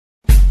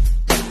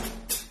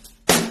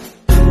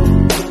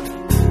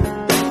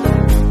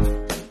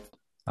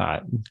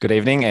Good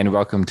evening and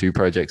welcome to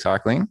Project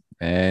Cycling.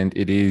 And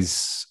it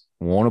is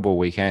Warrnambool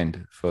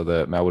weekend for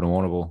the Melbourne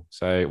Warrnambool.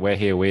 So we're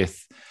here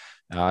with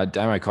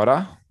Damo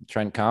Cotter,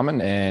 Trent Carman,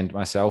 and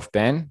myself,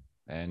 Ben.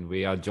 And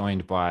we are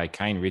joined by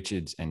Kane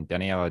Richards and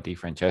Daniela Di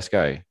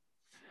Francesco.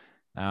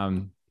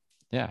 How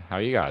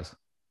are you guys?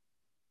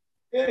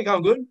 Yeah,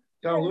 going good.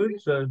 Going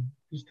good. So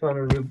just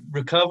trying to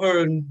recover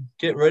and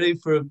get ready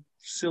for a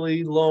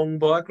silly long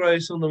bike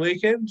race on the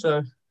weekend.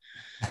 So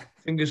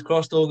fingers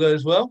crossed all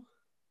goes well.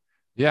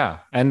 Yeah.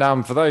 And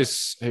for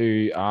those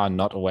who are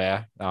not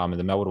aware,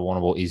 the Melbourne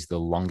Warrnambool is the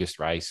longest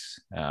race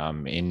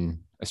in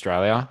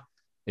Australia.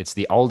 It's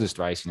the oldest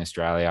race in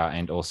Australia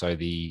and also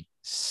the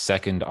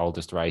second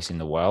oldest race in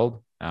the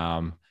world.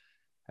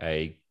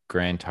 A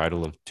grand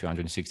total of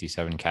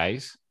 267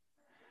 Ks.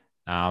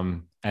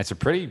 And it's a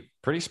pretty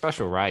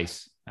special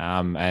race.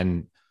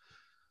 And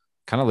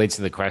kind of leads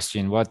to the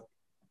question, what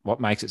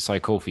makes it so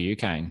cool for you,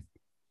 Kane?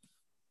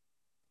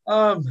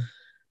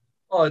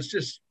 It's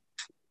just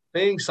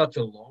being such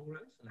a long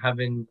race and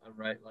having a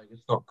rate like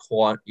it's not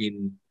quite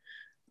in.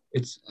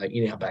 It's like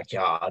in our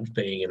backyard,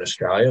 being in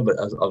Australia, but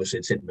obviously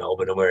it's in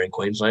Melbourne and we're in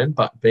Queensland.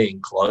 But being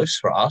close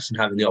for us and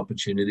having the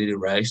opportunity to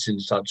race in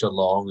such a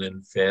long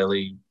and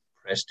fairly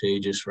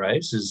prestigious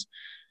race is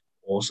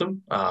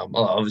awesome.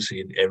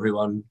 Obviously,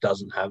 everyone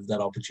doesn't have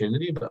that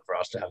opportunity, but for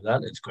us to have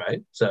that, it's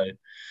great. So,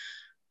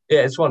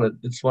 yeah, it's one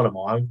of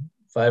my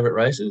favourite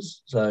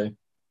races. So,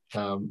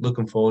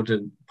 looking forward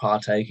to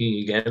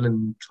partaking again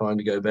and trying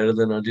to go better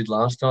than I did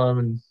last time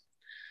and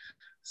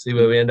see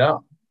where we end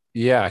up.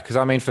 Yeah, because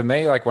I mean, for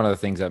me, like one of the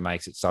things that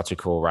makes it such a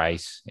cool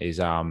race is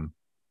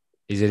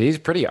it is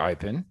pretty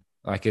open.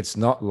 Like it's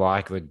not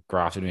like the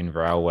Grafton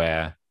Inverell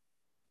where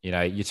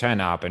you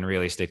turn up and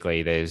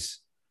realistically there's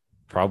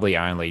probably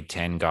only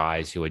 10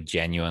 guys who are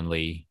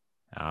genuinely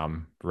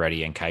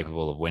ready and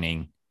capable of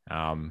winning.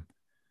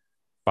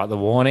 But the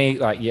Warney,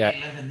 like, yeah,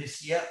 11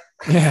 this year.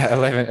 yeah,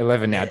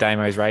 11 now.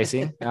 Damo's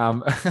racing.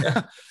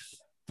 But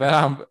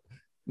no,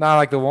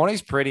 like the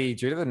Warney's pretty,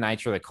 due to the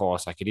nature of the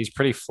course, like it is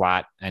pretty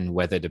flat and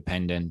weather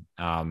dependent.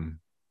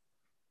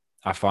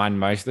 I find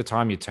most of the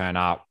time you turn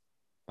up,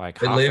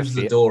 like It leaves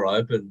the door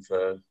open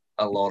for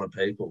a lot of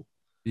people.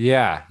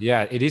 Yeah,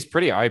 it is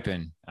pretty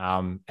open.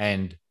 And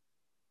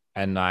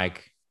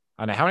like,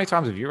 I don't know, how many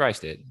times have you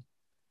raced it?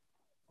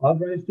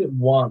 I've raced it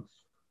once,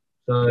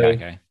 so Yeah,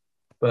 okay.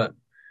 but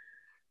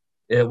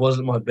it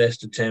wasn't my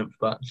best attempt.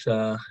 But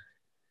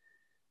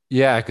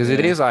Yeah, because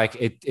it yeah, is like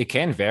it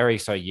can vary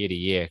so year to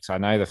year. Because I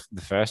know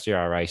the first year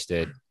I raced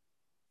it,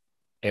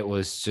 it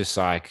was just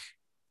like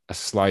a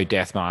slow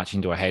death march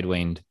into a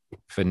headwind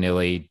for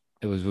it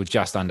was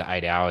just under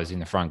 8 hours in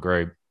the front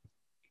group.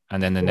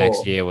 And then the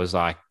next year was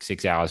like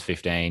 6 hours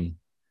 15.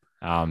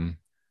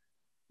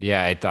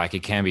 Yeah,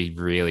 it can be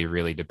really,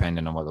 really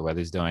dependent on what the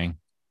weather's doing.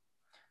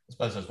 I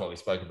suppose that's what we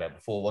spoke about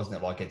before, wasn't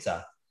it? Like it's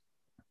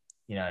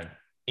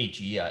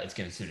each year it's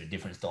going to suit a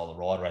different style of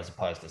rider as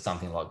opposed to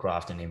something like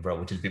Grafton Inverell,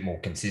 which is a bit more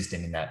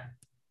consistent in that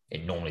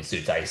it normally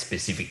suits a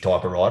specific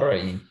type of rider.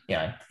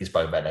 You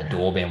spoke about that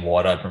door being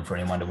wide open for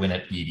anyone to win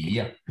it year to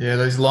year. Yeah,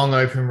 those long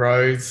open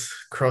roads,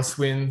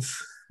 crosswinds.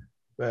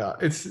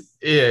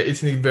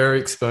 It's a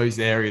very exposed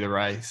area to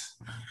race.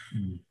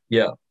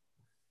 yeah,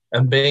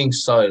 and being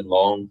so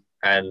long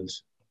and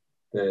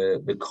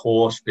the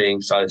course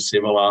being so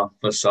similar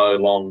for so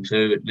long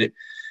too,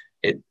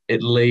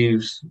 it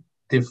leaves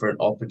different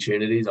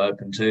opportunities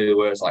open too.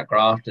 Whereas like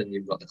Grafton,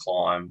 you've got the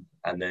climb,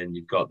 and then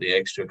you've got the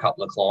extra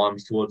couple of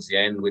climbs towards the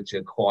end, which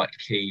are quite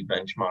key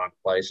benchmark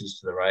places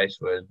to the race.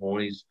 Whereas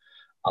Warney's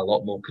a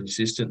lot more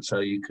consistent,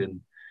 so you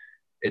can.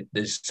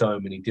 There's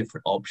so many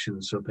different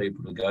options for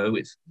people to go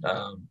with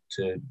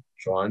to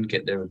try and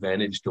get their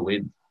advantage to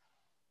win.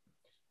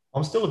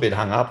 I'm still a bit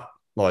hung up.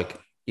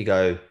 Like you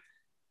go,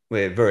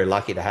 we're very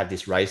lucky to have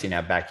this race in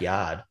our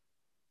backyard.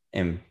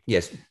 And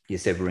yes, you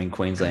said we're in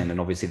Queensland, and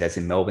obviously that's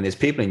in Melbourne. There's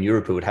people in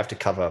Europe who would have to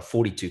cover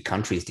 42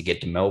 countries to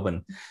get to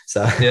Melbourne.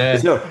 So yeah,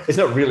 it's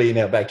not really in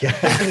our backyard.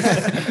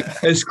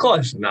 It's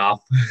close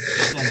enough.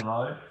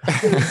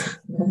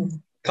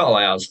 Couple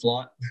hours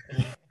flight.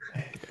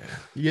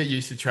 You get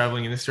used to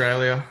traveling in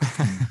Australia.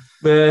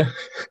 Yeah.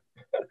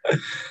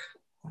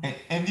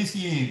 And this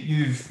year,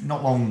 you've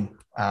not long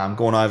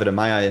gone over to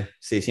Mayo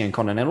CCN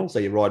Continental, so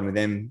you're riding with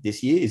them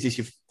this year. Is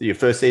this your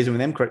first season with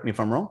them? Correct me if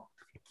I'm wrong.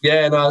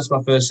 Yeah, no, it's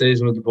my first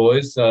season with the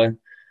boys, so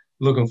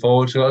looking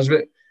forward to it. I was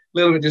a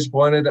little bit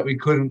disappointed that we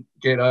couldn't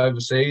get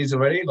overseas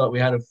already. Like we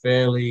had a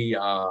fairly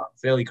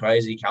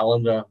crazy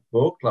calendar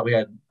booked. Like we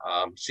had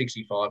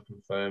 65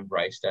 confirmed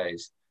race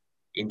days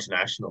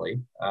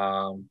internationally.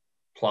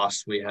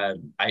 Plus we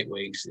had 8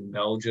 weeks in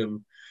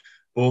Belgium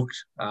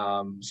booked.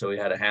 So we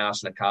had a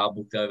house and a car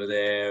booked over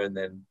there, and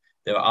then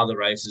there were other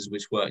races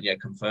which weren't yet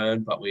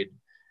confirmed, but we'd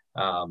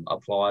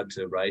applied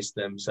to race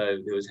them. So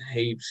there was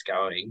heaps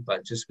going,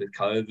 but just with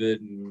COVID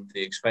and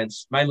the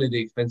expense, mainly the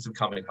expense of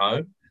coming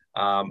home,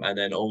 and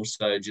then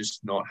also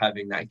just not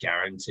having that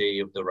guarantee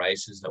of the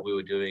races that we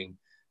were doing,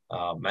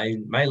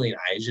 mainly an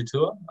Asia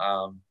tour,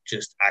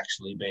 just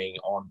actually being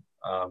on.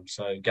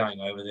 So going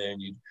over there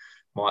and you'd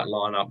might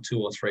line up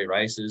 2 or 3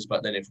 races,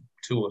 but then if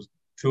two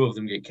of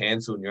them get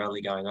cancelled and you're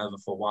only going over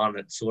for one,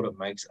 it sort of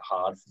makes it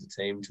hard for the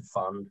team to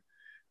fund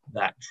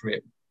that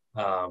trip,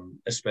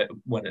 especially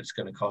when it's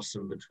going to cost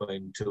them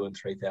between 2,000 and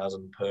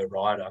 3,000 per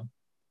rider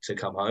to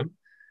come home.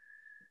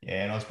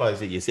 Yeah, and I suppose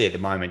that you see at the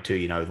moment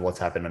too, with what's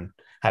happening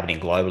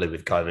globally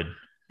with COVID.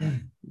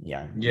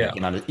 Yeah.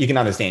 You can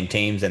understand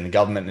teams and the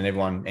government and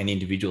everyone and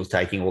individuals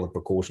taking all the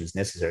precautions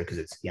necessary because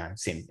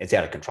it's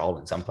out of control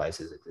in some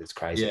places. It's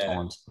crazy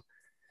times.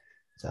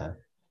 So,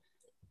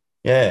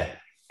 yeah.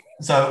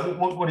 So,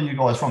 what are you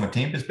guys from a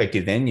team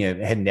perspective? Then you're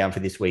heading down for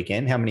this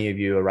weekend. How many of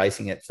you are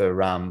racing it for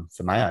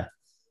Mayo?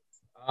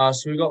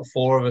 So we've got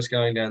 4 of us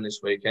going down this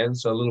weekend,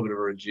 so a little bit of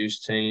a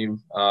reduced team.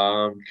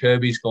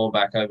 Kirby's gone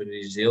back over to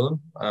New Zealand,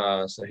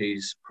 so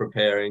he's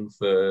preparing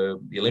for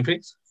the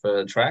Olympics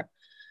for track.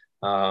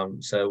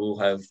 So we'll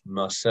have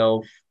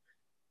myself,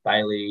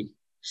 Bailey,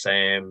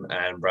 Sam,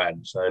 and Brad.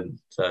 So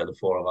the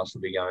 4 of us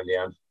will be going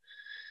down.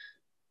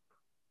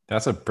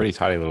 That's a pretty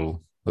tidy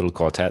little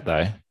quartet,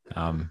 though.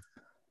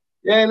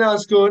 Yeah, no,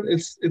 it's good.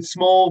 It's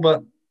small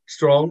but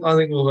strong. I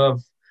think we'll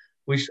have.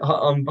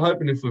 I'm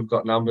hoping if we've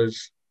got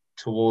numbers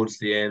towards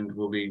the end,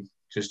 we'll be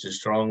just as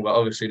strong. But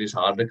obviously, it is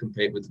hard to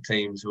compete with the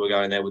teams who are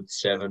going there with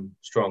 7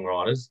 strong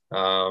riders.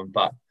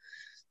 But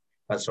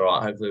that's all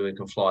right. Hopefully, we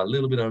can fly a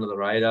little bit under the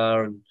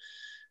radar and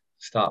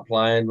start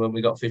playing when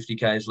we got 50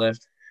 Ks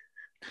left.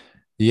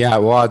 Yeah,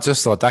 well, I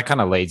just thought that kind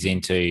of leads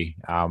into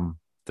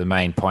the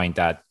main point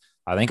that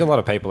I think a lot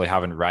of people who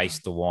haven't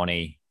raced the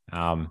Warnie,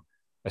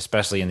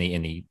 especially in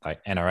the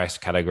like NRS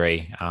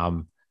category,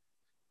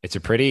 it's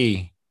a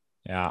pretty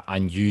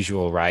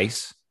unusual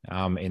race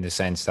in the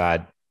sense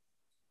that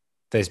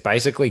there's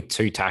basically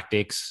 2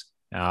 tactics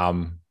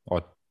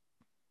or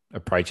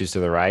approaches to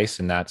the race,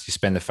 and that's you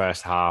spend the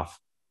first half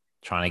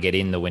trying to get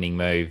in the winning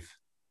move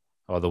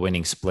or the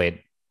winning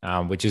split,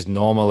 which is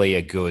normally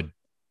a good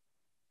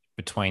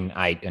between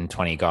 8 and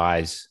 20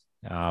 guys.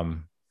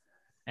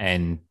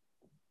 And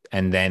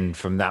then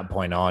from that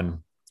point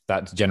on,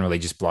 that generally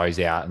just blows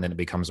out, and then it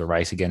becomes a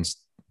race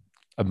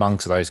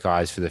amongst those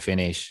guys for the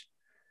finish,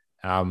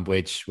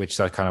 which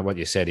so kind of what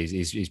you said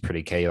is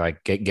pretty key.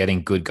 Like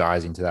getting good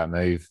guys into that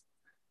move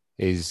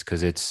is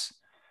because it's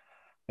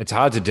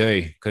hard to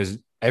do because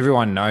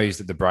everyone knows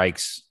that the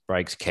breaks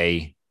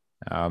key.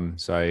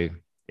 So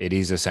it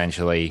is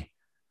essentially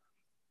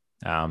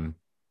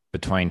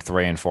between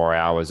 3 and 4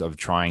 hours of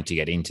trying to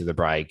get into the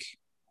break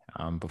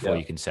before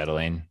you can settle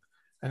in.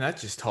 And that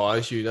just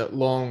tires you, that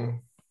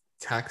long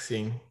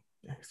taxing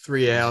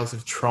 3 hours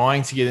of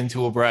trying to get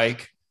into a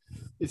break.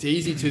 It's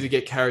easy to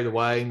get carried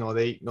away, not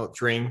eat, not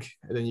drink.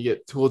 And then you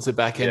get towards the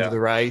back end of the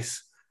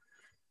race,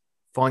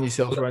 find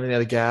yourself running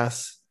out of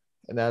gas.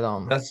 And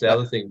that's the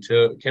other thing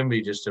too. It can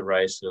be just a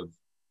race of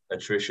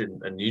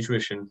attrition and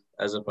nutrition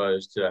as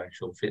opposed to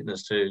actual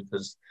fitness too.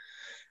 Because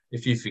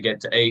if you forget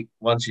to eat,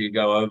 once you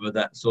go over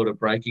that sort of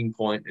breaking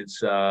point,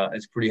 it's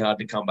pretty hard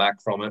to come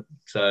back from it.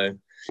 So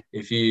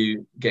if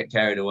you get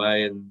carried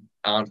away and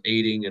aren't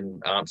eating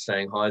and aren't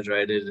staying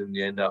hydrated and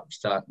you end up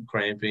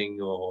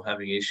cramping or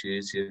having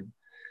issues,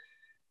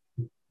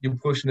 you're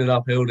pushing it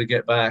uphill to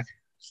get back.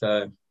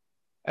 So,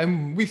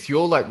 and with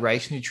your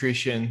race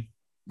nutrition,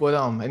 what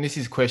and this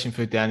is a question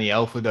for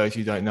Danielle, for those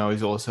who don't know,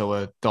 is also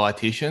a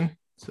dietitian.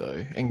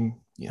 So, and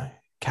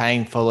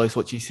Kane follows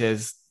what she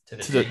says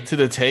to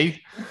the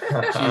T.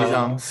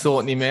 She's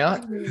sorting him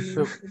out.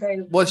 So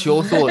what's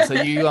your thoughts?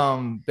 Are you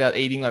about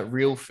eating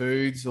real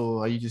foods,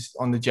 or are you just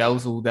on the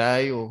gels all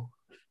day, or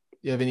do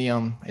you have any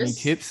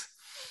tips?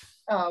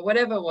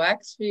 Whatever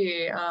works for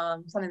you.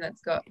 Something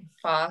that's got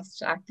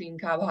fast acting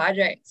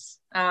carbohydrates.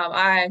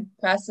 I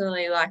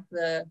personally like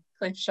the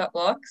Cliff Shot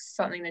Blocks,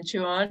 something to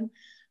chew on.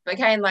 But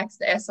Kane likes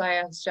the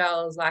SIS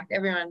gels.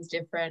 Everyone's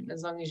different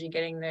as long as you're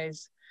getting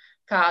those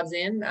carbs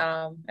in.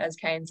 As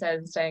Kane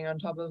said, staying on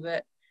top of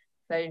it,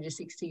 30 to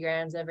 60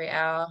 grams every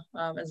hour,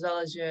 as well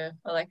as your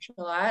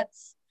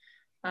electrolytes.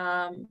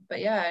 But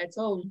yeah, it's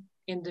all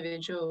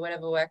individual,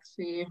 whatever works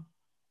for you.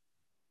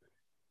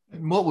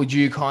 And what would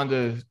you kind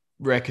of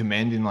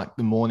recommend in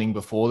the morning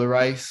before the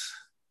race?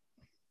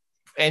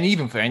 And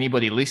even for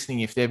anybody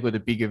listening, if they've got a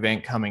big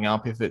event coming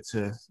up, if it's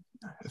a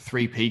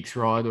 3 Peaks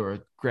ride or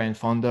a Grand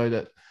Fondo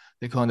that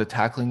they're kind of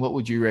tackling, what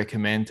would you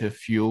recommend to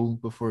fuel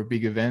before a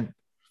big event?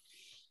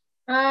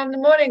 The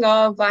morning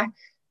of,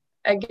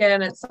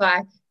 again, it's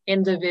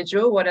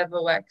individual,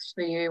 whatever works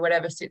for you,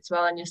 whatever sits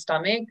well in your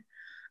stomach.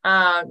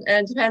 And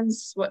it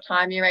depends what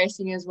time you're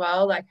racing as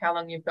well, how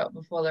long you've got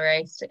before the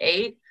race to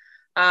eat.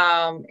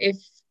 If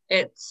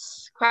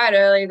it's quite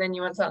early, then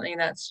you want something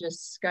that's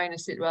just going to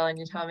sit well in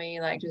your tummy,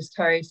 just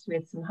toast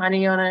with some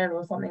honey on it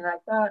or something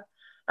like that.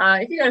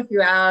 If you got a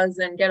few hours,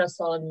 then get a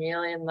solid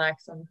meal in,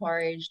 some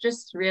porridge,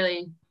 just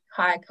really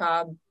high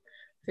carb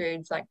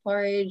foods like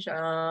porridge.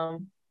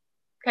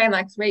 Kane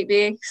likes Weet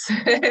Bix.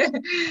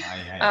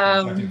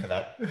 Judging for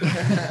that.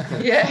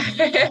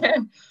 Yeah.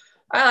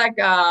 I like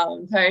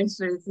toast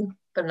with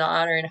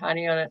banana and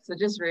honey on it. So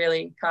just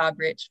really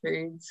carb-rich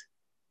foods.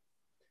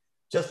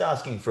 Just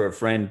asking for a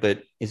friend,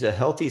 but is a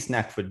healthy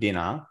snack for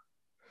dinner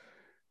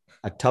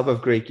a tub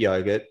of Greek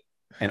yogurt,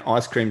 an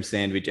ice cream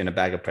sandwich, and a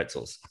bag of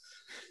pretzels.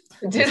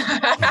 Did I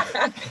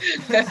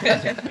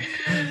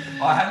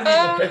haven't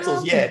eaten the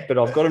pretzels yet, but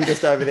I've got them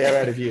just over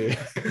there out of view.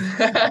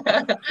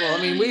 Well,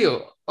 I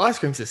mean, ice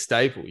cream's a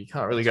staple. You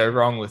can't really go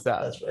wrong with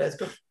that. That's right. It's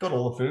got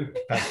all the food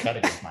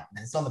categories, mate.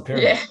 It's on the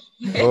pyramid.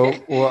 Yeah.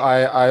 Well,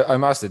 I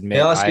must admit.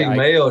 You're asking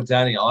me or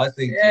Danny? I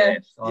think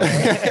yes.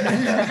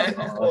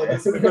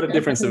 We've got a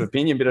difference of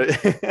opinion, but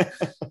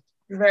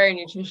Very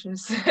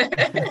nutritious.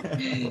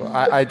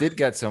 I did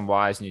get some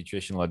wise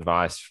nutritional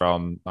advice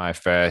from my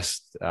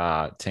first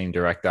team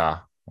director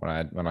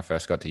when I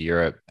first got to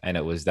Europe, and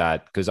it was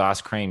that because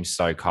ice cream's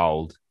so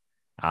cold,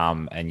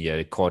 and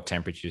your core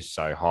temperature is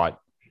so hot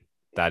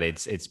that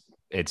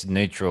it's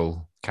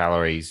neutral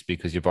calories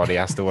because your body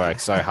has to work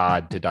so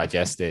hard to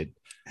digest it.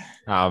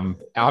 I'm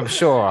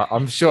sure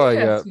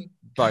you're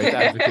both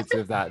advocates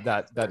of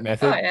that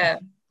method. Oh yeah.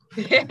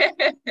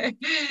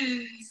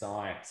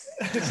 science.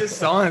 It's just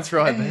science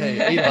right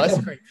there. Eat ice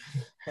cream.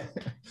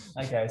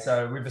 Okay,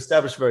 so we've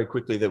established very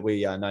quickly that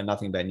we know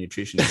nothing about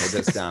nutrition.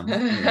 We'll just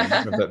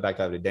revert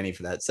back over to Denny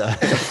for that. So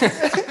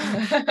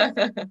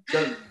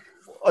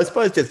I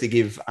suppose just to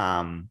give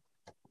a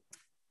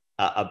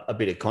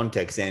bit of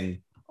context, and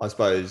I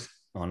suppose,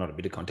 well, not a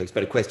bit of context,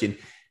 but a question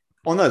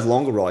on those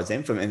longer rides.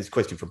 Then, and this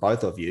question for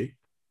both of you.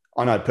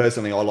 I know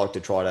personally, I like to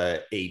try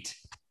to eat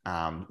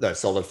those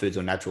solid foods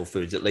or natural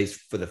foods, at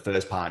least for the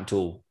first part,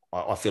 until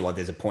I feel like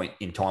there's a point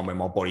in time where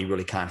my body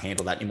really can't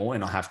handle that anymore,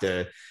 and I have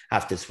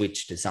to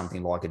switch to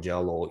something like a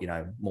gel or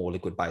more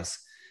liquid base.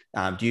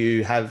 Do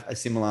you have a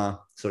similar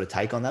sort of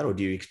take on that, or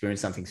do you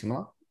experience something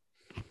similar?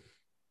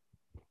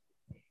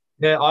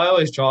 Yeah, I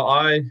always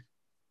try.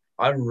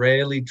 I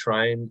rarely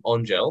train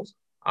on gels.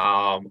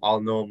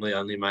 I'll normally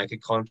only make a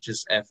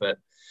conscious effort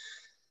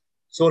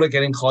sort of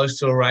getting close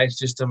to a race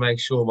just to make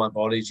sure my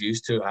body's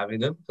used to having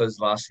them, because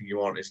the last thing you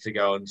want is to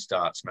go and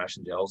start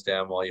smashing gels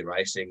down while you're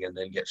racing and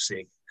then get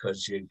sick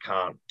because you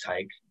can't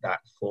take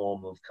that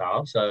form of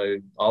carb. So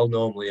I'll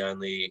normally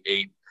only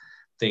eat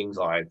things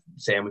like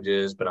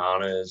sandwiches,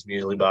 bananas,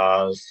 muesli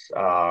bars,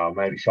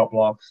 maybe shop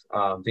blocks,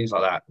 things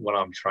like that when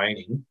I'm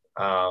training.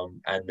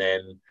 And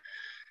then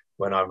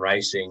when I'm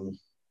racing,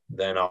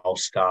 then I'll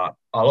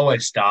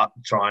always start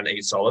trying to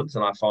eat solids.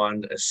 And I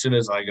find as soon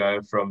as I go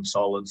from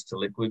solids to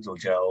liquids or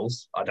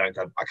gels, I can't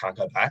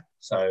go back.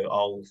 So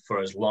I'll,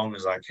 for as long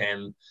as I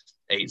can,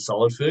 eat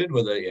solid food,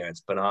 whether it's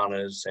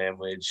bananas,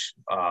 sandwich,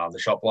 the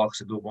shop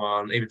block's a good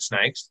one, even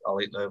snakes. I'll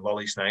eat the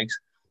volley snakes.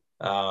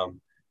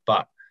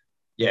 But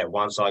yeah,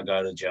 once I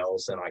go to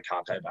gels, then I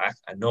can't go back.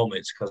 And normally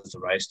it's because the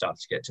race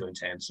starts to get too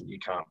intense and you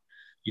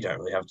don't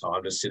really have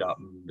time to sit up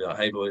and be like,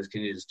 hey boys,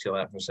 can you just chill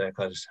out for a sec?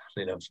 I just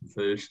need to have some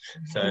food.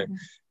 So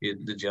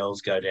the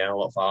gels go down a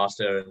lot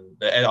faster.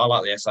 And I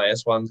like the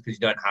SAS ones because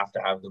you don't have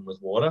to have them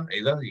with water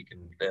either.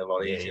 They're a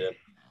lot easier.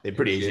 They're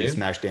pretty easy to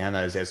smash down,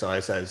 those SIS,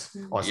 those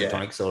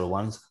isotonic sort of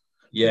ones.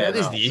 Yeah, that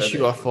is the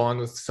issue I find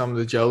with some of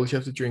the gels. You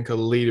have to drink a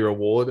litre of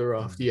water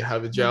after you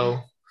have a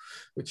gel,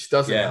 which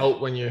doesn't help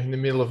when you're in the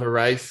middle of a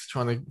race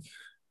trying to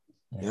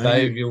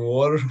save your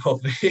water.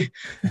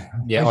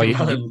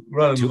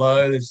 Running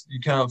low. You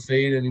can't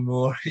feed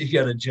anymore. You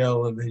get a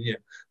gel and then you're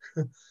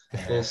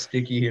all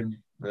sticky and.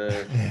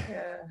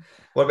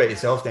 What about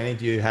yourself, Danny?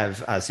 Do you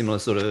have a similar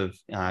sort of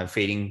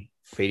feeding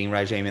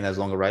regime in those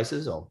longer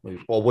races, or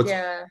what's?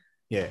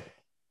 Yeah.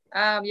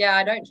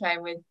 I don't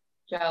train with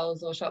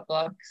gels or shot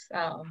blocks.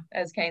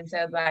 As Kane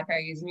said, like I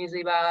use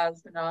muesli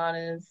bars,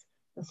 bananas.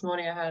 This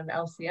morning I had an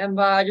LCM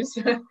bar, just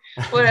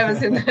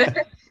whatever's in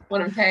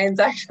one of Kane's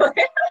actually.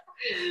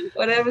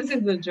 Whatever's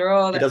in the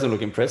drawer. He doesn't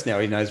look impressed now.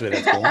 He knows where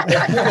that's going.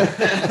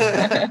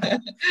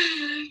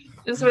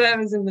 Just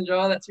whatever's in the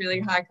drawer that's really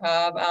high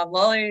carb.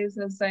 Lollies,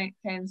 as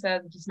Kane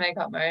said, just make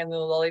up my own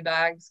little lolly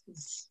bags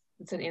because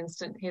it's an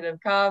instant hit of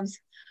carbs.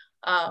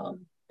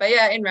 But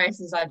yeah, in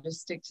races, I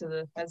just stick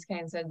to as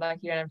Kane said, like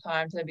you don't have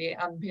time to be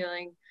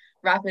unpeeling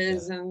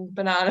wrappers and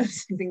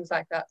bananas and things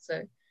like that.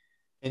 So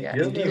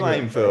And do you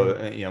aim for,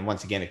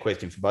 once again, a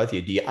question for both of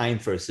you, do you aim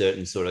for a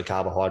certain sort of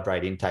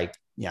carbohydrate intake,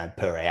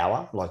 per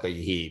hour? Like you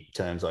hear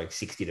terms like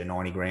 60 to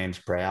 90 grams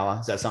per hour.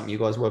 Is that something you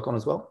guys work on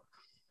as well?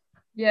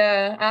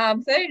 Yeah,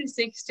 30 to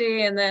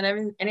 60, and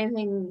then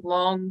anything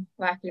long,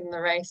 like in the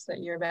race that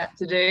you're about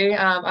to do,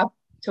 up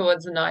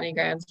towards the 90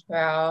 grams per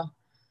hour.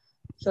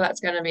 So that's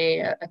going to be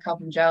a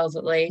couple of gels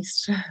at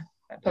least,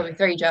 probably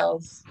 3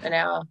 gels an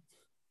hour.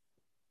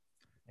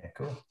 Yeah,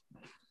 cool.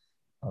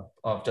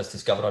 I've just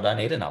discovered I don't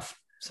eat enough.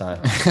 So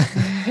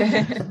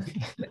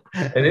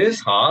it is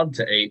hard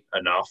to eat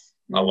enough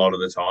a lot of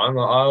the time.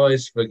 I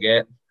always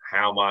forget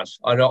how much.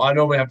 I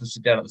normally have to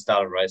sit down at the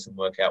start of a race and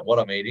work out what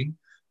I'm eating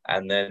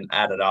and then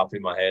add it up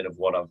in my head of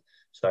what I've.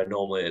 So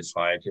normally it's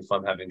like if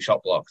I'm having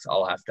shot blocks,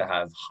 I'll have to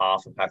have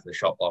half a pack of the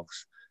shot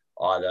blocks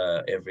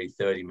either every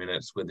 30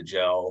 minutes with a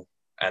gel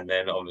and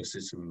then obviously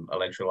some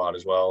electrolyte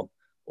as well,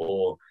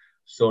 or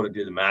sort of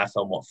do the math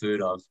on what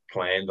food I've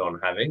planned on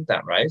having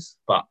that race.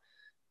 But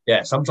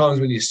yeah,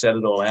 sometimes when you set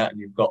it all out and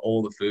you've got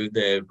all the food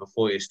there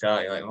before you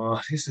start, you're like, oh,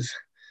 this is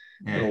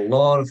Got a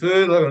lot of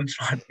food. I'm going to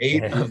try and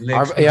eat.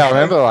 I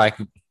remember like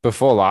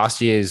before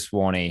last year's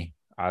Warnie,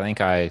 I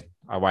think I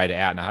weighed it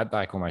out and I had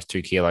like almost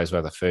 2 kilos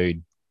worth of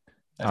food.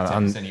 That's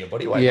 10% of your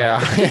body weight. Yeah.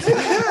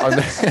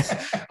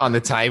 on the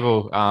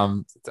table.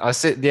 I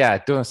sit,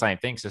 doing the same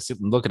thing. So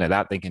sitting looking at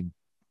that thinking,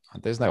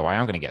 there's no way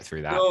I'm going to get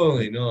through that.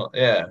 Surely not.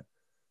 Yeah.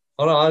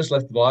 I just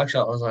left the bike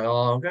shop. I was like,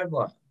 I'll grab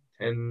like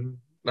 10.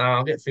 No,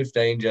 I'll get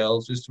 15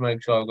 gels just to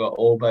make sure I've got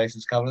all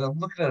bases covered. I'm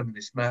looking at them in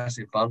this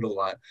massive bundle,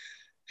 like,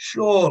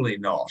 surely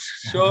not.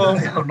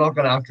 Surely I'm not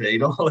going to have to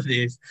eat all of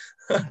this.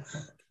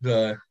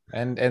 So.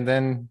 And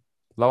then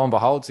lo and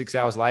behold, 6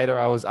 hours later,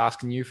 I was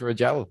asking you for a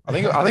gel. I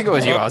think it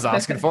was you I was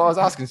asking for. I was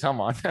asking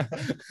someone.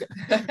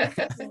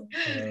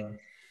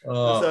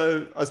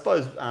 So I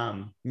suppose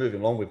moving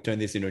along, we've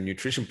turned this into a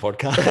nutrition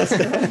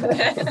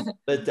podcast.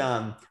 But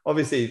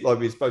obviously, like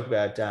we spoke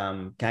about,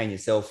 Kane,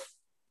 yourself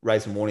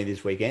racing Warnie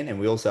this weekend, and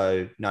we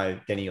also know,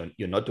 Denny,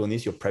 you're not doing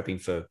this. You're prepping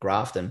for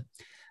Grafton.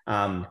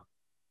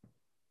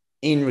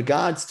 In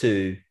regards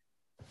to,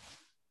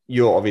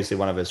 you're obviously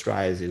one of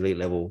Australia's elite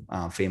level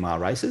female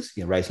racers.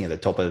 You're racing at the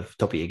top of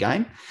your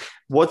game.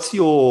 What's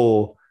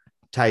your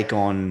take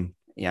on,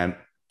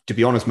 to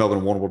be honest,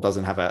 Melbourne Warrnambool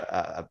doesn't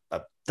have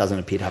doesn't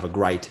appear to have a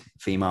great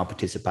female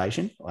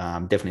participation.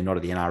 Definitely not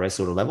at the NRS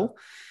sort of level.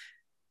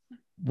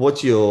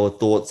 What's your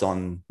thoughts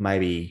on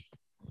maybe,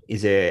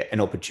 is there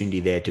an opportunity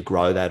there to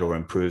grow that or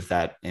improve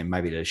that, and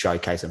maybe to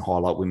showcase and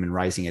highlight women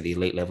racing at the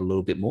elite level a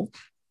little bit more?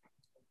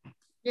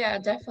 Yeah,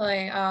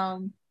 definitely. I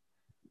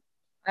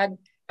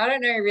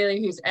don't know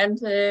really who's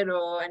entered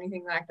or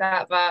anything like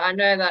that, but I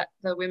know that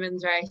the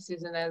women's race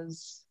isn't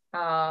as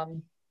what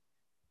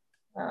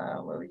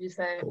would you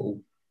say?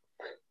 Cool.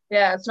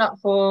 Yeah, it's not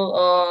full,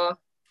 or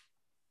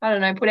I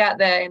don't know, put out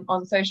there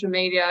on social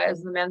media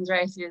as the men's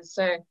race is.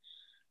 So,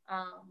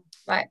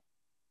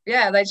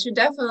 they should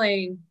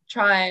definitely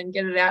try and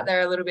get it out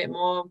there a little bit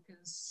more,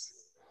 because,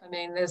 I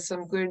mean, there's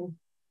some good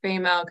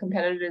female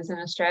competitors in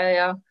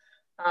Australia.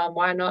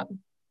 Why not,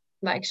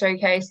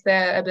 showcase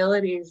their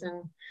abilities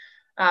and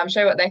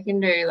show what they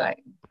can do,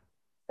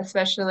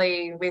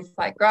 especially with,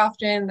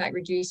 Grafton,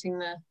 reducing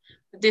the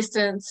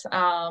distance.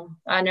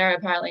 I know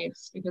apparently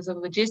it's because of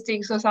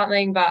logistics or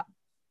something, but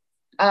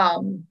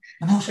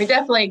we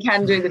definitely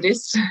can do the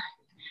distance.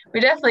 We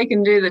definitely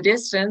can do the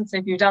distance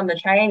if you've done the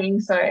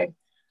training. So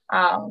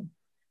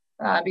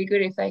it'd be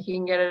good if they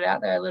can get it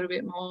out there a little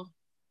bit more.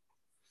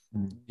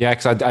 Yeah,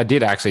 because I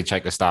did actually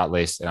check the start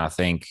list, and I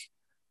think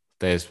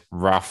there's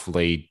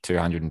roughly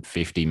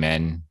 250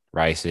 men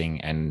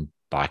racing, and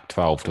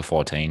 12 to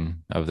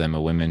 14 of them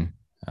are women.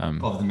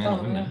 Of the men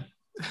or women?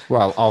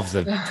 Well, of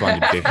the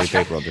 250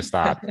 people at the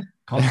start.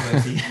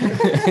 Controversy.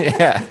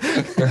 Yeah.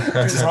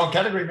 It's the wrong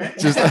category, man.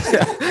 Just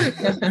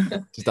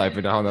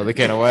opened a whole other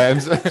can of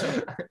worms.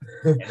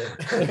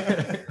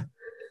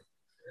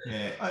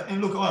 Yeah,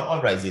 and look,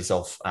 I raised this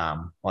off.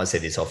 I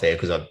said this off air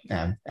because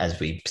as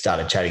we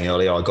started chatting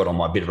earlier, I got on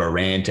my bit of a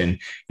rant, and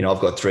I've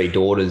got 3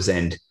 daughters,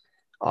 and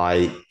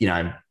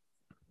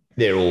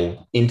they're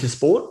all into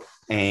sport,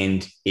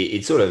 and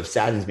it sort of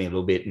saddens me a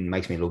little bit and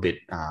makes me a little bit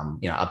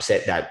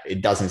upset that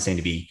it doesn't seem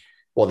to be.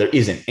 Well, there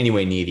isn't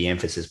anywhere near the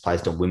emphasis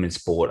placed on women's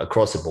sport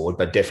across the board,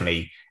 but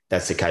definitely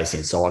that's the case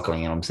in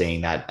cycling, and I'm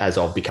seeing that as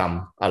I've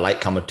become a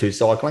latecomer to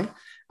cycling.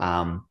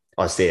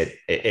 I see it.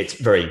 It's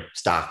very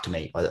stark to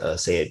me. I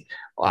see it.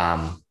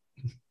 I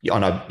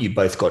know you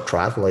both got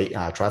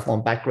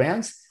triathlon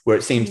backgrounds, where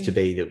it seems to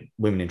be that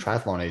women in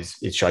triathlon is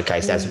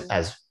showcased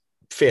as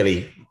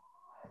fairly,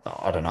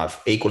 I don't know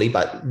if equally,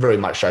 but very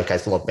much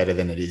showcased a lot better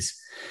than it is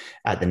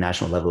at the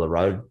national level of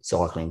road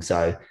cycling.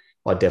 So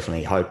I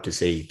definitely hope to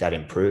see that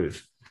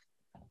improve.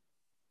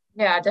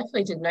 Yeah, I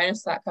definitely did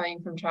notice that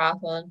coming from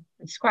triathlon.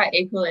 It's quite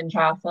equal in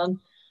triathlon.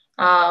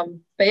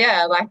 But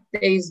yeah,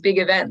 these big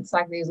events,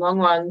 these long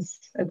ones,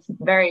 it's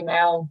very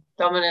male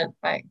dominant.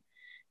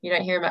 You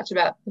don't hear much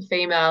about the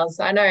females.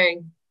 I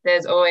know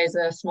there's always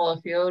a smaller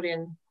field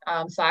in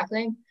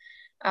cycling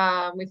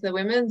with the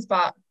women's,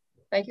 but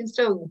they can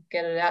still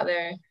get it out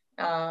there.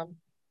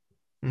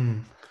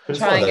 But it's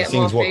one of those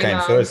things, what came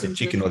first, the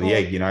chicken or the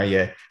egg? You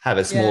have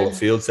a smaller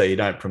field, so you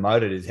don't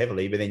promote it as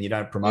heavily, but then you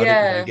don't promote it,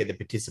 you don't get the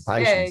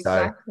participation. Yeah,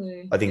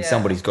 exactly. So I think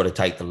somebody's got to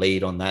take the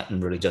lead on that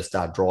and really just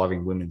start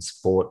driving women's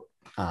sport,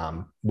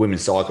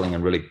 women's cycling,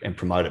 and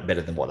promote it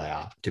better than what they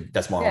are.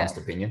 That's my honest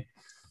opinion.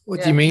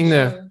 What do you mean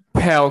the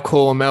power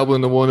call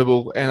Melbourne, the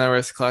Warrnambool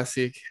NRS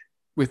Classic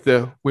with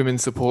the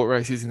women's support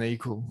race isn't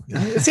equal?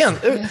 It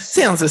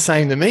sounds the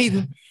same to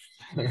me.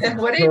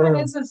 What even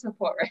is a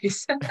support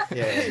race?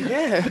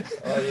 Yeah.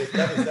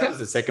 That was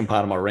the second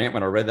part of my rant.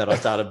 When I read that, I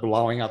started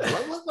blowing up.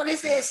 What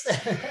is this?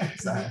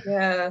 I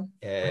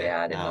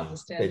didn't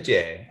understand.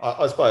 But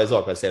I suppose,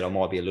 like I said, I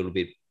might be a little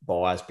bit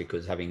biased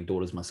because having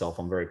daughters myself,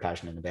 I'm very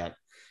passionate about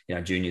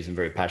juniors, and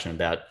very passionate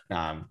about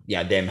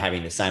them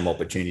having the same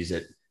opportunities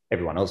that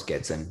everyone else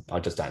gets, and I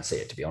just don't see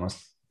it, to be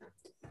honest.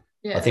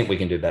 I think we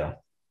can do better.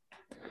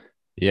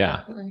 Yeah.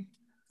 Definitely.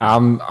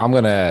 I'm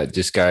gonna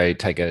just go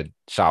take a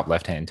sharp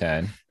left-hand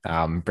turn,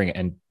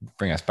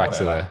 bring us back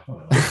to the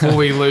before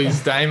we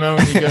lose Damo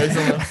when he goes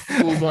on.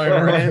 full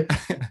blown rant.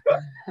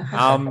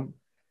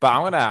 But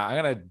I'm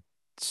gonna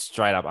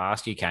straight up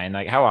ask you, Kane,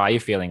 like, how are you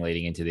feeling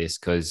leading into this?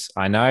 Because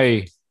I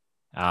know,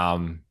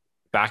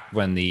 back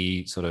when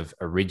the sort of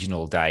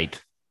original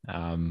date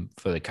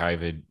for the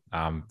COVID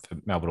for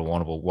Melbourne to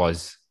Warrnambool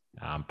was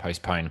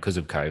postponed because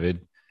of COVID,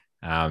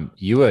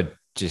 you were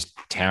just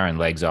tearing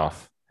legs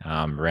off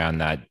around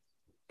that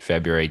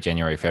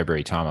January,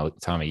 February time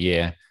of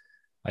year.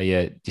 Are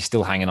you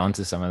still hanging on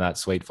to some of that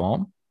sweet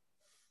form?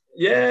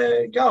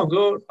 Yeah, going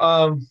good.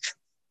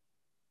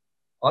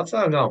 I'd say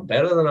I'm going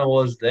better than I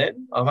was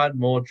then. I've had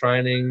more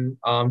training.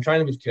 I'm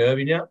training with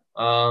Kirby now.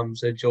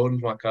 So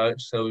Jordan's my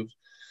coach. So we've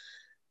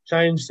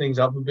changed things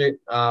up a bit.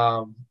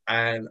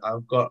 And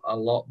I've got a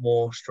lot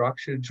more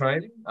structured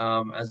training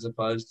as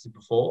opposed to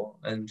before.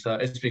 And so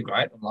it's been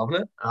great. I'm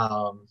loving it.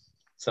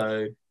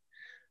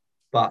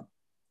 But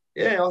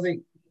yeah, I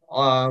think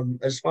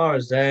as far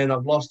as then,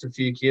 I've lost a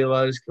few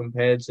kilos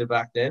compared to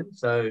back then.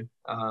 So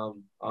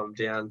I'm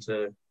down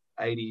to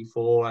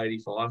 84,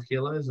 85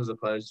 kilos as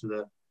opposed to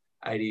the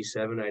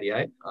 87,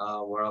 88,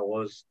 where I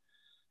was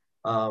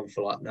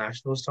for like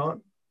nationals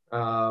time.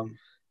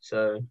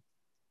 So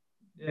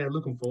yeah,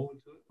 looking forward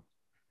to it.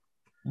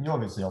 You're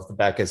obviously off the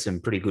back of some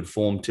pretty good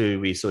form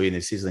too. We saw you in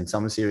the Sizzling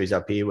Summer Series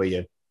up here where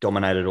you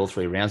dominated all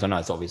 3 rounds. I know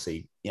it's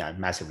obviously,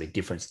 massively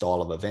different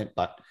style of event,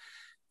 but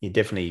you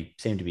definitely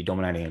seem to be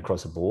dominating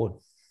across the board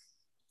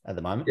at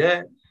the moment.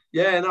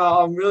 Yeah,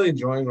 no, I'm really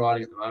enjoying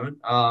riding at the moment.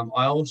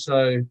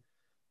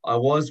 I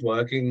was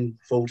working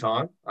full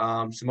time.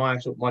 So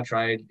my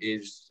trade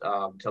is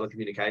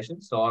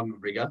telecommunications. So I'm a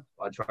rigger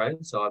by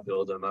trade. So I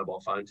build the mobile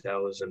phone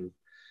towers and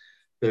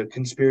the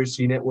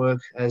conspiracy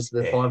network as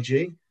the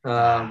 5G. The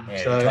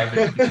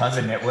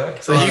COVID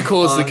network. So you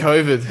caused the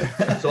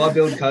COVID. So I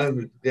build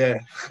COVID. Yeah.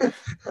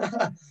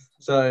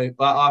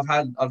 But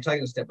I've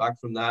taken a step back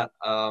from that.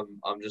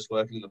 I'm just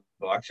working in the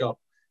bike shop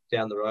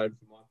down the road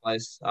from my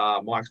place,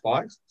 Mike's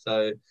Bikes.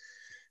 So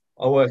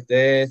I work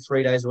there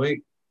 3 days a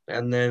week.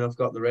 And then I've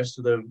got the rest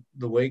of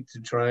the week to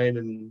train,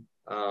 and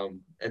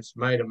it's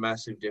made a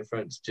massive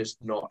difference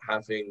just not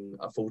having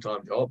a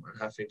full-time job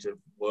and having to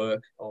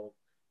work on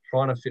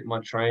trying to fit my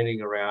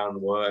training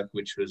around work,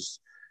 which was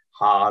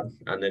hard,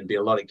 and there'd be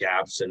a lot of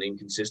gaps and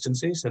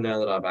inconsistency. So now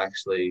that I've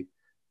actually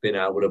been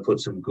able to put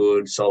some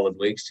good, solid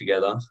weeks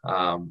together,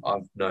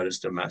 I've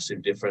noticed a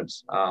massive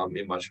difference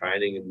in my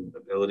training and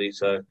ability.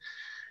 So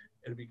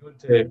it'll be good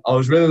to – I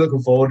was really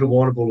looking forward to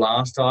Warrnambool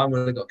last time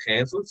when it got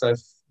cancelled. So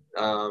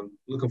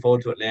looking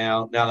forward to it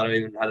now that I've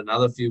even had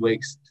another few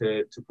weeks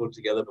to put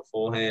together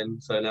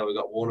beforehand. So now we've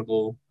got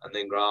Warrnambool and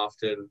then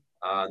Grafton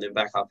and then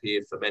back up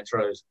here for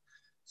Metros.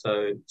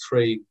 So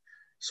 3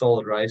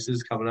 solid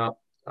races coming up,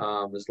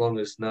 as long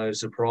as no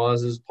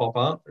surprises pop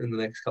up in the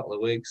next couple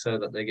of weeks so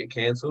that they get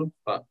cancelled.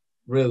 But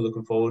really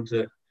looking forward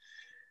to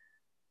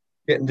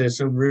getting to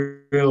some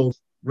real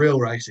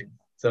racing.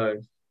 So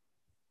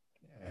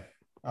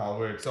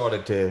we're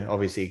excited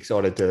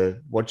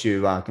to watch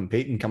you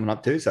competing coming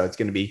up too. So it's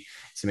going to be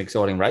some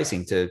exciting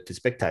racing to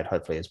spectate,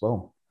 hopefully as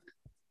well.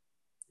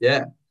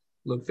 Yeah,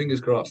 look,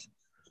 fingers crossed.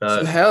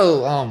 So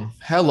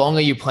how long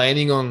are you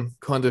planning on?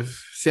 Kind of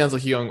sounds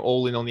like you're going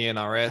all in on the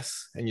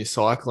NRS and you're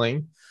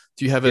cycling.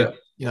 Do you have you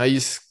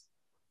just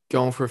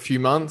going for a few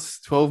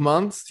months, 12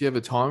 months? Do you have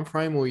a time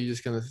frame, or are you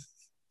just going to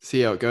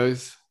see how it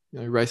goes,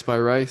 race by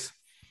race?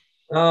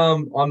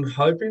 I'm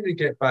hoping to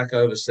get back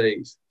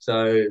overseas.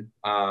 So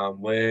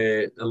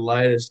where the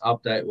latest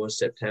update was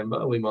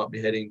September, we might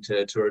be heading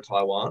to Tour of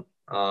Taiwan,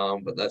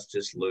 but that's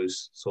just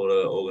loose, sort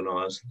of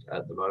organised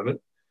at the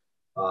moment.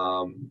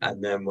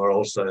 And then we're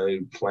also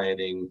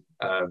planning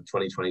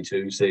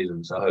 2022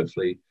 season. So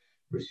hopefully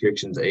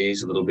restrictions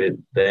ease a little bit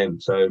then.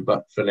 So,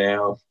 but for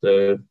now,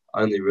 the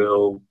only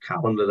real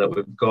calendar that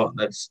we've got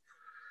that's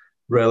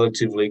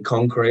relatively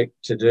concrete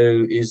to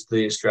do is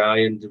the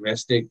Australian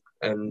domestic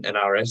and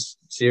NRS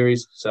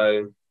series.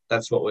 So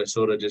that's what we're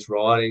sort of just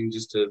riding,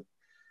 just to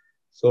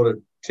sort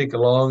of tick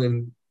along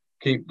and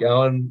keep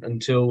going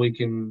until we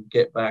can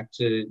get back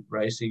to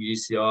racing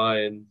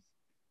UCI and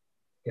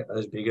get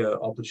those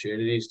bigger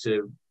opportunities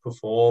to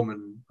perform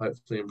and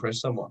hopefully impress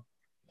someone.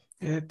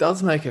 Yeah, it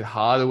does make it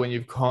harder when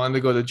you've kind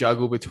of got to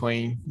juggle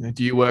between,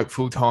 do you work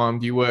full-time?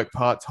 Do you work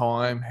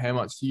part-time? How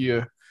much do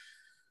you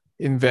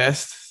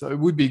invest? So it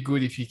would be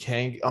good if you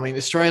can. I mean,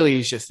 Australia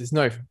is just,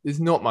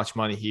 there's not much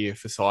money here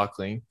for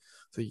cycling.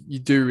 So you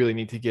do really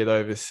need to get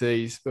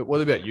overseas. But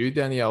what about you,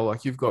 Danielle?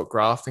 Like, you've got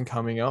Grafton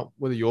coming up.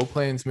 What are your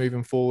plans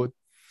moving forward?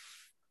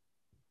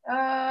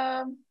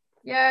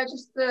 Yeah,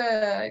 just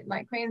the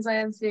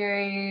Queensland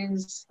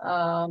series,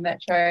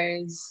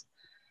 Metros.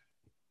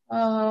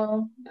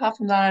 Apart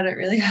from that, I don't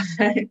really have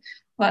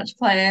much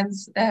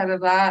plans ahead of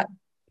that.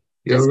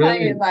 Just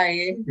playing it by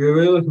ear. You're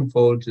really looking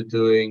forward to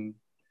doing,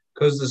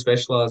 because the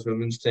specialised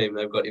women's team,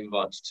 they've got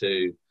invites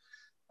to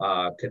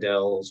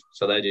Cadell's.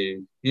 So they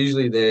do,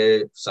 usually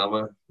their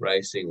summer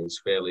racing is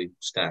fairly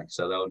stacked.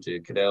 So they'll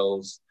do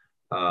Cadell's,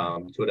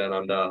 Tour Down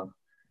Under,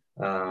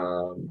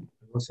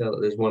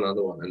 There's one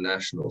other one, a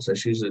national. So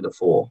it's usually the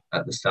 4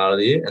 at the start of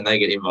the year, and they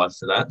get invites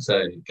to that.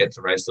 So get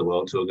to race the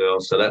World Tour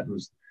girls. So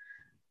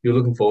you're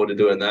looking forward to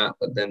doing that.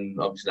 But then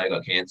obviously they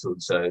got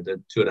cancelled. So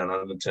the Tour Down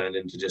Under turned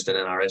into just an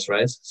NRS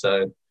race.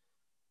 So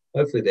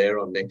hopefully they're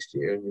on next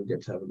year and you'll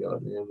get to have a go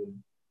at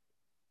them.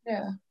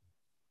 Yeah.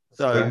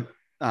 So,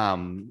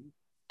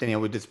 Danielle,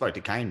 we just spoke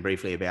to Kane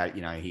briefly about,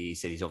 he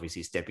said he's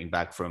obviously stepping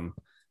back from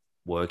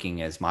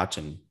working as much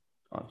and,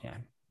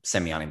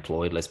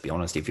 semi-unemployed, let's be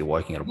honest, if you're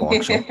working at a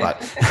bike shop.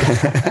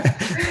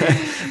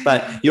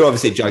 But you're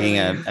obviously juggling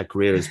a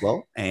career as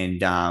well.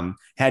 And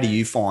how do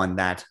you find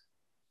that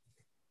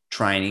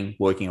training,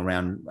 working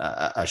around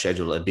a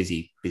schedule, a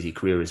busy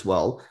career as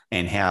well?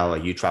 And how are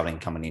you traveling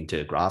coming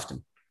into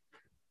Grafton?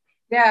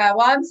 Yeah,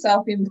 well, I'm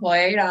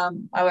self-employed.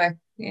 I work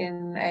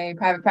in a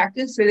private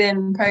practice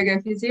within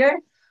Pogo Physio.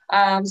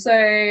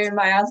 So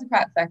my hours are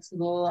quite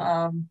flexible.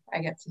 I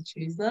get to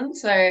choose them.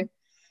 So,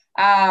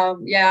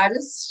 I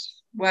just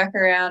work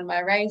around my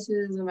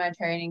races and my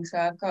training. So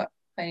I've got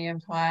plenty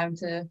of time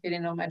to fit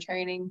in on my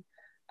training.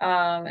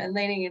 And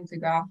leaning into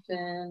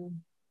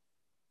Grafton.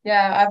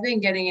 Yeah, I've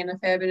been getting in a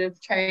fair bit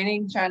of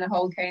training, trying to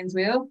hold Kane's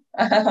wheel.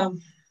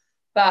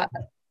 But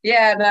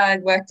yeah, no,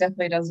 work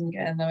definitely doesn't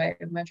get in the way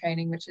of my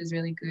training, which is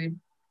really good.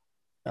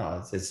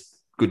 Oh, it's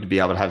good to be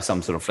able to have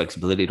some sort of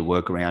flexibility to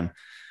work around,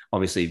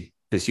 obviously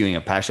pursuing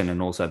a passion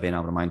and also being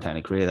able to maintain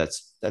a career.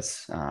 That's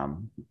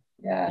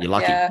you're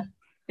lucky.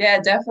 Yeah,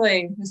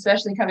 definitely,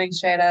 especially coming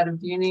straight out of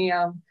uni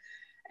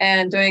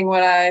and doing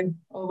what I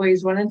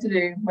always wanted to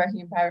do,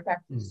 working in private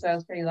practice. So I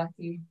was pretty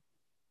lucky.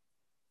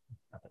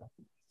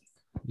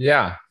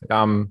 Yeah,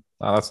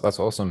 that's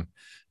awesome.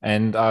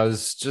 And I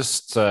was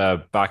just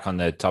back on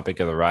the topic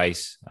of the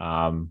race.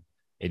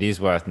 It is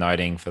worth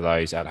noting for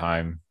those at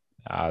home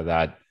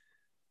that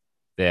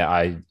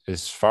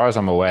as far as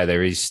I'm aware,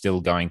 there is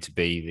still going to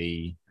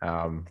be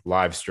the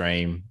live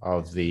stream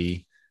of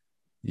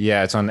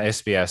it's on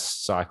SBS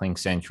Cycling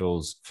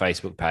Central's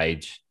Facebook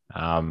page.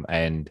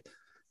 And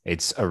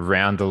it's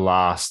around the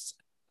last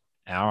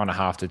hour and a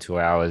half to 2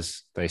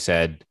 hours, they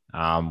said,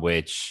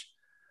 which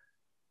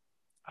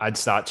I'd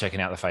start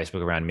checking out the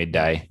Facebook around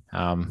midday.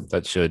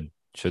 That should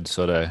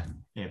sort of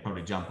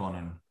probably jump on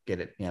and get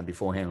it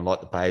beforehand and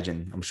like the page,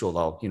 and I'm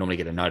sure you normally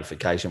get a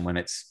notification when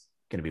it's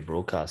going to be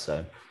broadcast.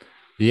 So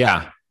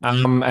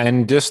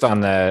and just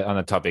on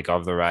the topic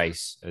of the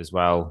race as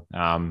well,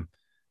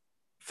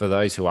 for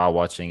those who are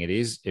watching, it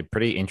is a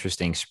pretty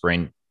interesting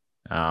sprint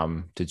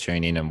to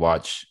tune in and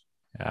watch.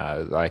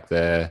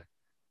 It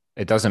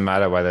doesn't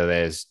matter whether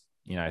there's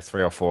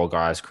 3 or 4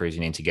 guys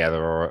cruising in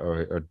together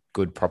or a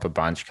good proper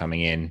bunch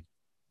coming in.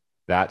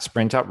 That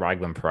sprint up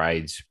Raglan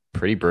Parade's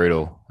pretty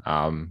brutal.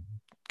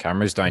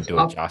 Cameras don't do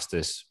it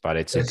justice, but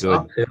it's a good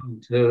uphill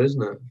too,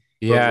 isn't it?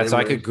 Yeah, it's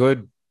like a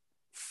good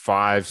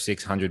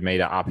 500-600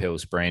 meter uphill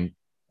sprint.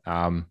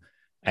 And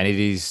it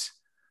is,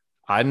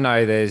 I don't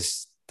know,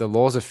 there's the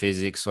laws of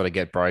physics sort of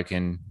get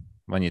broken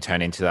when you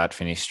turn into that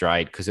finish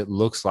straight, because it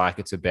looks like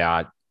it's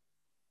about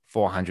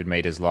 400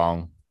 meters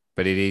long,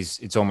 but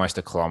it's almost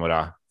a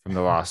kilometer from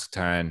the last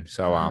turn.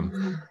 So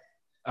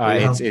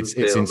it's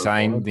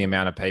insane the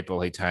amount of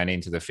people who turn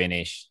into the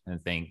finish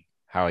and think,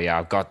 hell yeah,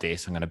 I've got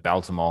this, I'm going to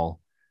belt them all,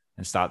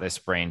 and start their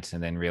sprint,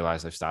 and then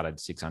realize they've started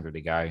 600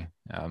 to go.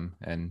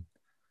 And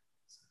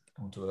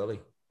gone too early.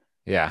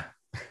 Yeah.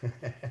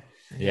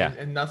 Yeah.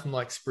 And nothing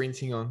like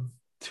sprinting on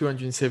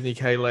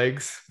 270k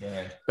legs.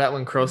 Yeah.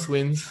 Battling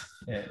crosswinds.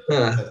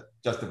 Yeah.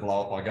 Just to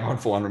blow up by going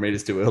 400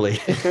 meters too early.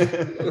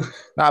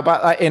 No,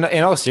 but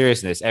in all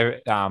seriousness,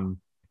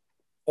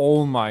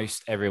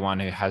 almost everyone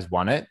who has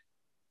won it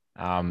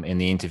in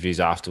the interviews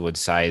afterwards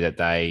say that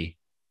they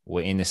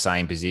were in the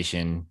same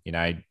position,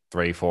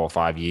 3, 4,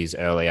 5 years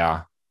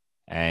earlier,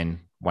 and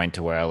went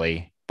too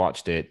early,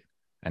 botched it,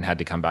 and had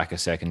to come back a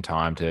second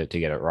time to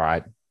get it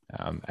right.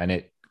 And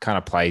it kind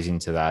of plays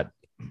into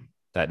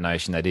that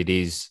notion that it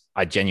is,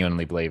 I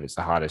genuinely believe it's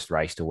the hardest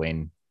race to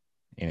win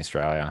in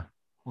Australia.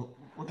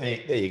 Well,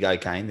 there you go,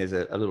 Kane. There's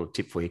a little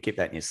tip for you. Keep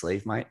that in your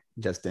sleeve, mate.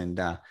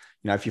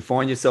 If you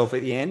find yourself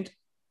at the end,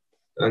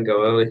 don't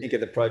go early. Think of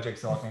the Project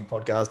Cycling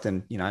podcast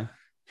and,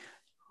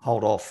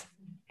 hold off.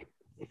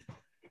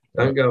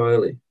 Don't go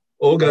early.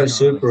 Or go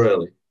super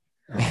early.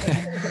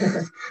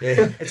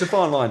 Yeah, it's a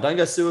fine line. Don't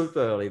go super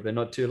early, but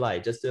not too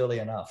late. Just early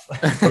enough.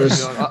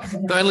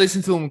 Don't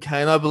listen to him,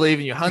 Kane. I believe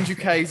in you.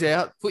 100K's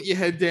out. Put your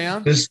head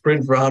down. Just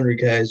sprint for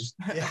 100K's.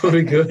 That'll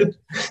be good.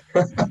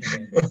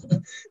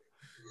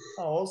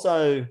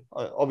 Also,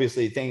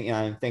 obviously,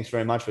 thanks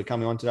very much for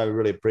coming on today. We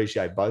really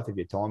appreciate both of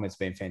your time. It's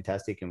been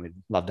fantastic, and we'd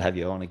love to have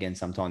you on again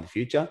sometime in the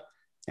future.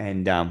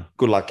 And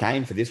good luck,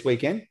 Kane, for this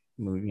weekend.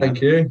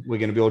 Thank you. We're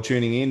going to be all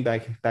tuning in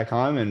back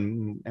home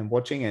and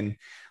watching, and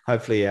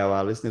hopefully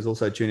our listeners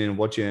also tune in and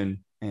watch you,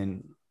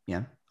 and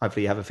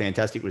hopefully you have a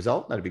fantastic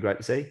result. That'd be great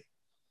to see.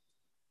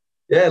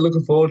 Yeah,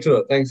 looking forward to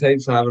it. Thanks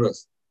heaps for having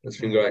us. It's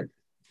been great.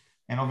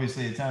 And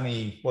obviously it's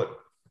only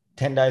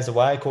 10 days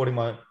away according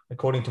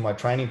to my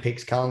Training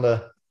Peaks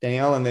calendar,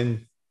 Danielle, and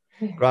then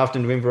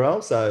Grafton to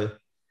Inverell. So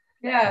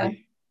yeah,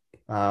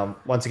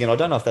 Once again, I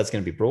don't know if that's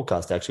going to be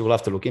broadcast. Actually, we'll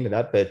have to look into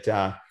that. But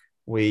I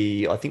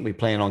think we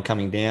plan on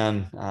coming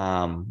down.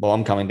 Well,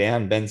 I'm coming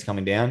down. Ben's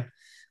coming down.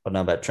 I don't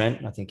know about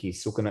Trent. I think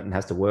he's sooking it and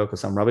has to work or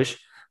some rubbish.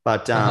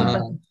 But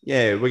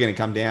yeah, we're going to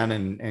come down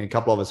and a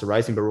couple of us are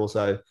racing, but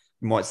also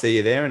we might see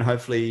you there, and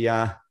hopefully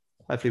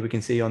we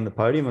can see you on the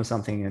podium or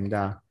something,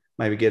 and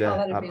maybe get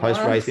a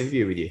post-race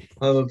interview with you.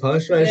 Have a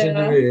post-race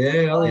interview,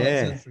 yeah. I think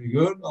that sounds pretty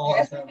good. I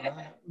like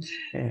that.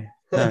 Yeah.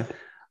 No.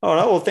 All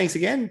right. Well, thanks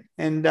again,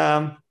 and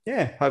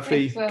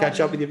hopefully catch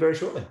up with you very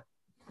shortly.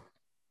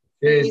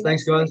 Cheers.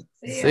 Thanks, guys.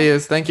 See you.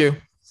 Thank you.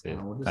 See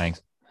you.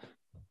 Thanks.